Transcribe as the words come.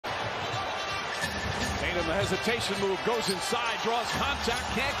Tatum, the hesitation move, goes inside, draws contact,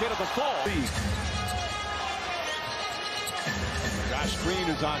 can't get it to fall. Josh Green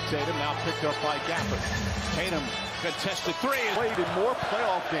is on Tatum, now picked up by Gafford. Tatum, contested three. Played in more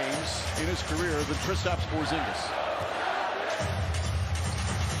playoff games in his career than Kristaps Porzingis.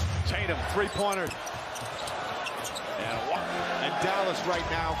 Tatum, three-pointer. And Dallas right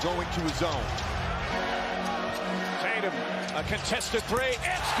now going to his zone. Tatum, a contested three.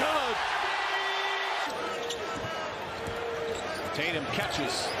 It's good. Tatum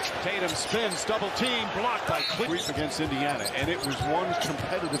catches. Tatum spins, double team, blocked by Sweep against Indiana, and it was one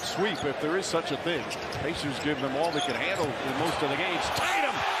competitive sweep, if there is such a thing. Pacers give them all they can handle in most of the games.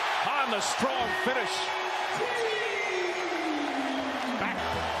 Tatum on the strong finish. Back.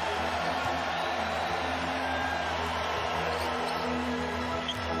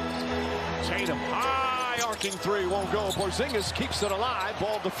 Tatum, high arcing three, won't go. Porzingis keeps it alive.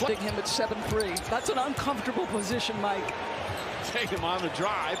 Ball deflected. Him at 7-3. That's an uncomfortable position, Mike. Tatum on the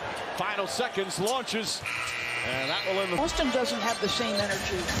drive. Final seconds, launches. And that will end the... Boston doesn't have the same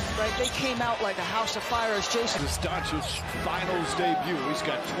energy, right? They came out like a house of fire as Jayson. This Doncic finals debut. He's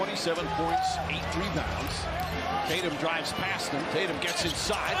got 27 points, 8 rebounds. Tatum drives past him. Tatum gets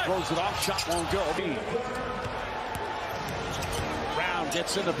inside, throws it off, shot won't go. Brown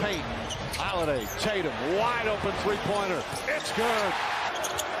gets in the paint. Holiday, Tatum, wide open three-pointer. It's good.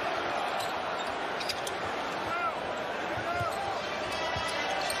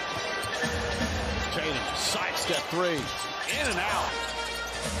 Tatum, sidestep three, in and out.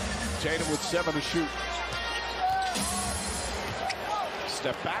 Tatum with 7 to shoot.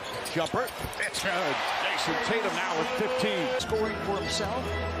 Step back, jumper, it's good. Jayson Tatum now with 15. Scoring for himself.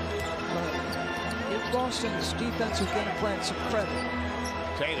 Give Boston's defensive game plan some credit.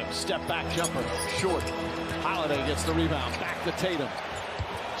 Tatum, step back jumper, short. Holiday gets the rebound, back to Tatum.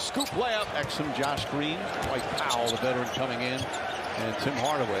 Scoop layup. Exum, Josh Green, Dwight Powell, the veteran coming in, and Tim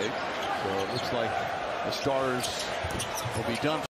Hardaway. So it looks like the starters will be done.